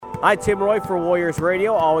Hi, Tim Roy for Warriors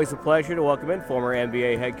Radio. Always a pleasure to welcome in former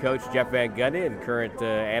NBA head coach Jeff Van Gundy and current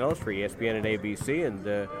analyst for ESPN and ABC.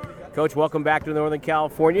 And Coach, welcome back to Northern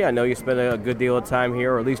California. I know you spent a good deal of time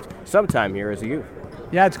here, or at least some time here as a youth.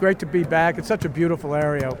 Yeah, it's great to be back. It's such a beautiful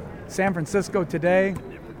area. San Francisco today,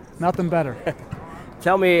 nothing better.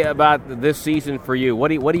 Tell me about this season for you. What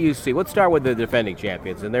do you see? Let's start with the defending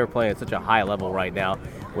champions, and they're playing at such a high level right now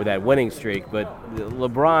with that winning streak. But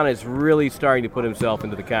LeBron is really starting to put himself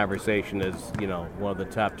into the conversation as, you know, one of the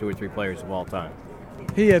top 2 or 3 players of all time.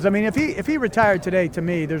 He is. I mean, if he retired today, to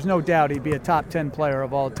me, there's no doubt he'd be a top 10 player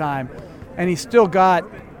of all time. And he's still got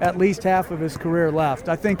at least half of his career left.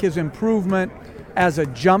 I think his improvement as a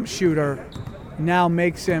jump shooter now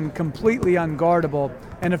makes him completely unguardable.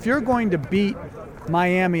 And if you're going to beat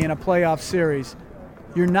Miami in a playoff series,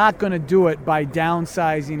 you're not going to do it by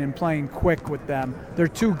downsizing and playing quick with them. They're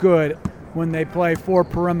too good when they play 4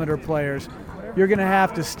 perimeter players. You're going to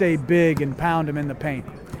have to stay big and pound them in the paint.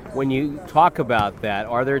 When you talk about that,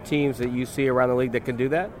 are there teams that you see around the league that can do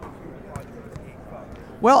that?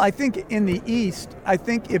 Well, I think in the East, I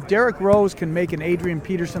think if Derrick Rose can make an Adrian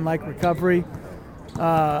Peterson-like recovery,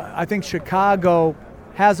 I think Chicago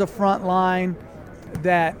has a front line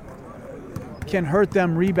that can hurt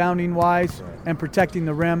them rebounding-wise and protecting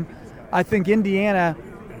the rim. I think Indiana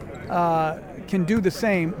can do the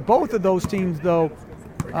same. Both of those teams, though,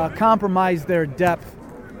 compromise their depth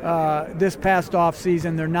this past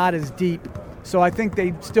offseason. They're not as deep. So I think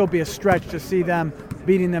they'd still be a stretch to see them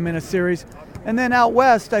beating them in a series. And then out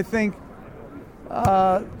west, I think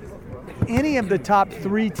any of the top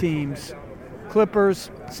 3 teams,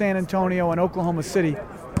 Clippers, San Antonio, and Oklahoma City,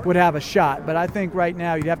 would have a shot. But I think right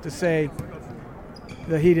now you'd have to say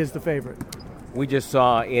the Heat is the favorite. We just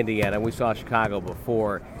saw Indiana. We saw Chicago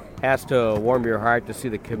before. Has to warm your heart to see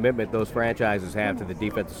the commitment those franchises have to the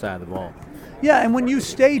defensive side of the ball. Yeah, and when you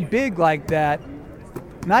stay big like that,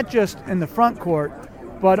 not just in the front court,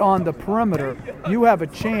 but on the perimeter, you have a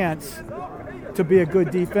chance to be a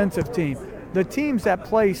good defensive team. The teams that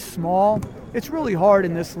play small, it's really hard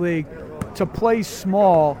in this league to play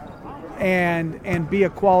small and be a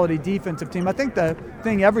quality defensive team. I think the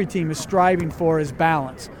thing every team is striving for is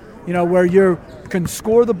balance. You know, where you can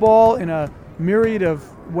score the ball in a myriad of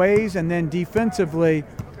ways, and then defensively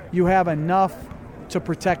you have enough to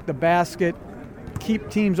protect the basket, keep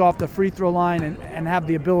teams off the free throw line, and have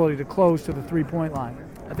the ability to close to the three-point line.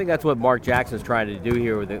 I think that's what Mark Jackson's trying to do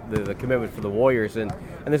here with the commitment for the Warriors, and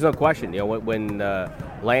there's no question. You know, when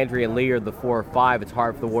Landry and Lee are the 4 or 5, it's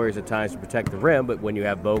hard for the Warriors at times to protect the rim, but when you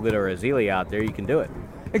have Bogut or Ezeli out there, you can do it.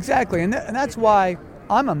 Exactly, and that's why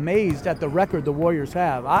I'm amazed at the record the Warriors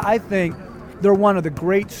have. I think they're one of the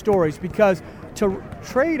great stories, because to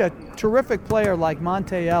trade a terrific player like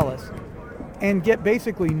Monte Ellis and get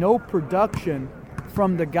basically no production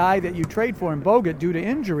from the guy that you trade for in Bogut due to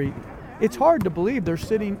injury, it's hard to believe they're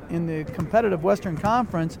sitting in the competitive Western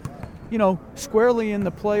Conference, you know, squarely in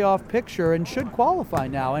the playoff picture and should qualify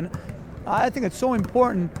now. And I think it's so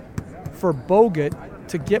important for Bogut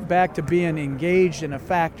to get back to being engaged and a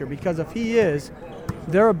factor, because if he is,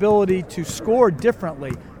 their ability to score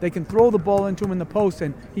differently. They can throw the ball into him in the post,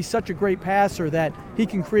 and he's such a great passer that he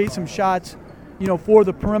can create some shots, you know, for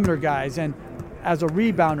the perimeter guys and as a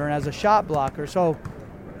rebounder and as a shot blocker. So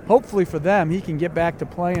hopefully for them, he can get back to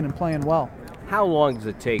playing and playing well. How long does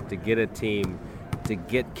it take to get a team to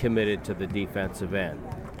get committed to the defensive end?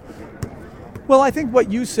 Well, I think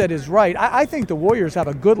what you said is right. I think the Warriors have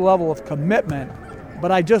a good level of commitment,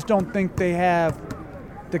 but I just don't think they have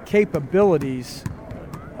the capabilities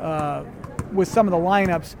with some of the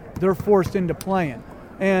lineups they're forced into playing.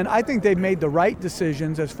 And I think they've made the right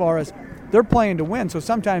decisions as far as they're playing to win, so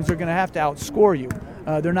sometimes they're going to have to outscore you.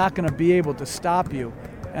 They're not going to be able to stop you.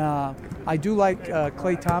 I do like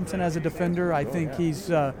Klay Thompson as a defender. I think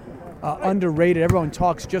he's underrated. Everyone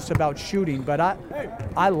talks just about shooting, but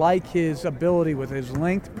I like his ability with his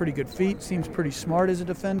length, pretty good feet, seems pretty smart as a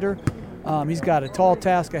defender. He's got a tall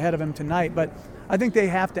task ahead of him tonight, but I think they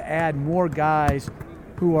have to add more guys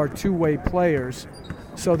who are two-way players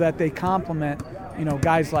so that they complement, you know,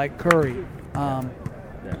 guys like Curry.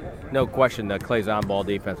 No question that Klay's on-ball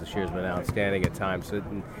defense this year has been outstanding at times.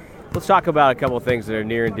 Let's talk about a couple of things that are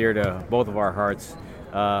near and dear to both of our hearts.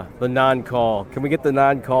 The non-call. Can we get the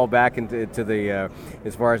non-call back into the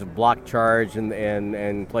as far as a block charge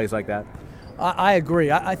and plays like that? I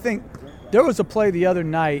agree. I think there was a play the other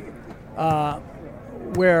night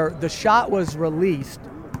where the shot was released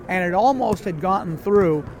and it almost had gotten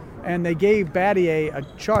through, and they gave Battier a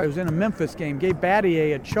charge. It was in a Memphis game. Gave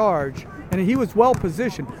Battier a charge, and he was well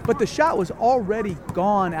positioned, but the shot was already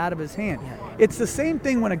gone out of his hand. It's the same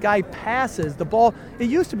thing when a guy passes the ball. It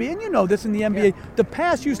used to be, and you know this in the NBA, the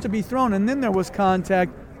pass used to be thrown and then there was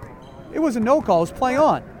contact. It was a no call, it was play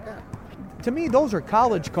on. To me, those are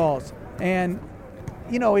college calls. And,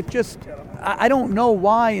 you know, it just, I don't know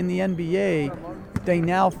why in the NBA they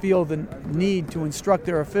now feel the need to instruct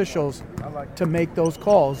their officials to make those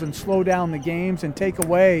calls and slow down the games and take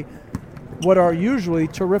away what are usually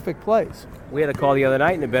terrific plays. We had a call the other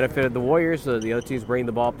night, and it benefited the Warriors. The other team's bringing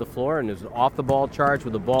the ball up the floor, and there's an off-the-ball charge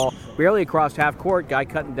with the ball barely across half court, guy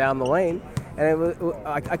cutting down the lane, and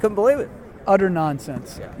I couldn't believe it. Utter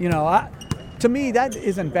nonsense. Yeah. You know, to me, that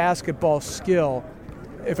isn't basketball skill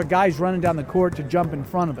if a guy's running down the court to jump in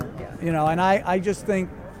front of him. You know, and I just think,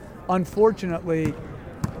 unfortunately,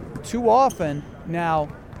 too often now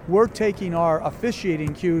we're taking our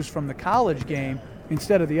officiating cues from the college game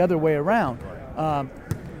instead of the other way around.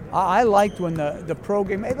 I liked when the pro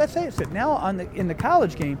game, let's say it's now in the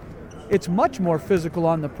college game, it's much more physical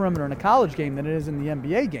on the perimeter in a college game than it is in the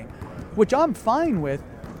NBA game, which I'm fine with,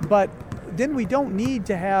 but then we don't need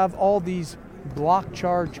to have all these block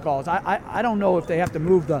charge calls. I don't know if they have to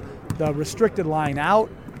move the restricted line out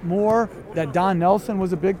more, that Don Nelson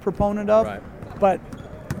was a big proponent of, right. But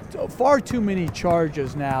far too many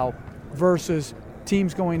charges now versus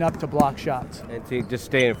teams going up to block shots. And to just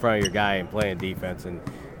stay in front of your guy and playing defense and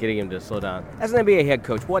getting him to slow down. As an NBA head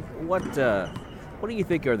coach, what do you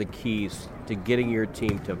think are the keys to getting your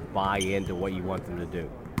team to buy into what you want them to do?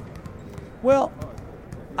 Well,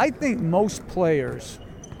 I think most players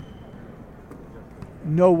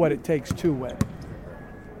know what it takes to win.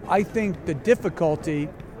 I think the difficulty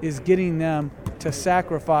is getting them to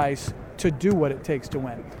sacrifice to do what it takes to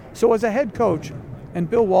win. So as a head coach, and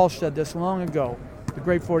Bill Walsh said this long ago, the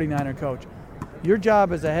great 49er coach, your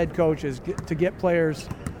job as a head coach is to get players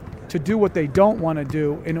to do what they don't want to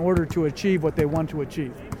do in order to achieve what they want to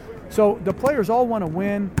achieve. So the players all want to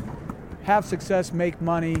win, have success, make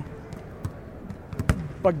money,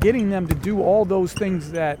 but getting them to do all those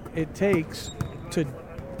things that it takes to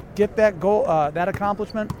get that goal, that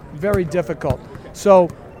accomplishment, very difficult. So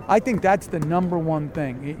I think that's the number one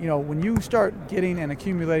thing. You know, when you start getting and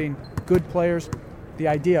accumulating good players, the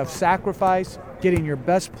idea of sacrifice, getting your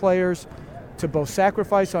best players to both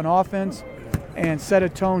sacrifice on offense and set a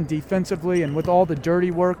tone defensively and with all the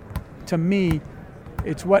dirty work, to me,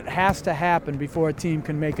 it's what has to happen before a team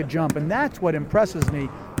can make a jump. And that's what impresses me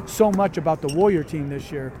so much about the Warrior team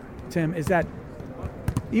this year, Tim, is that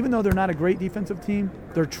even though they're not a great defensive team,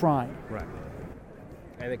 they're trying. Right.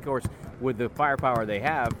 And of course, with the firepower they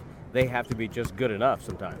have to be just good enough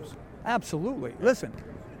sometimes. Absolutely. Listen,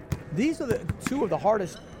 these are the two of the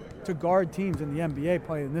hardest to guard teams in the NBA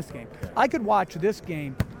playing in this game. I could watch this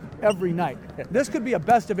game every night. This could be a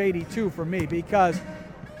best of 82 for me because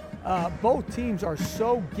both teams are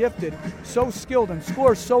so gifted, so skilled, and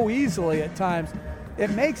score so easily at times.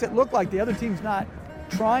 It makes it look like the other team's not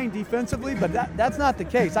trying defensively, but that's not the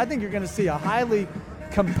case. I think you're going to see a highly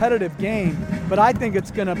competitive game, but I think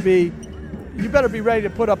it's going to be, you better be ready to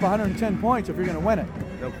put up 110 points if you're going to win it.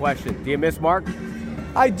 No question. Do you miss Mark?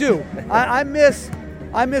 I do. I miss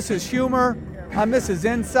his humor. I miss his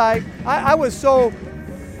insight. I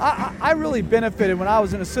really benefited when I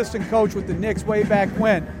was an assistant coach with the Knicks way back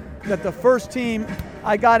when, that the first team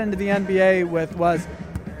I got into the NBA with was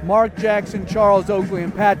Mark Jackson, Charles Oakley,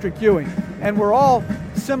 and Patrick Ewing. And we're all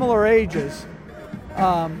similar ages.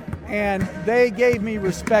 And they gave me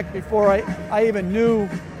respect before I even knew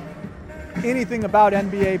anything about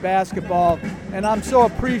NBA basketball. And I'm so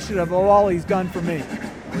appreciative of all he's done for me.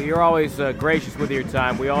 Well, you're always gracious with your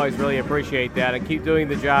time. We always really appreciate that. And keep doing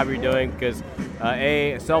the job you're doing because,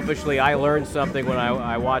 selfishly, I learned something when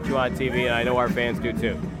I watch you on TV, and I know our fans do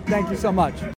too. Thank you so much.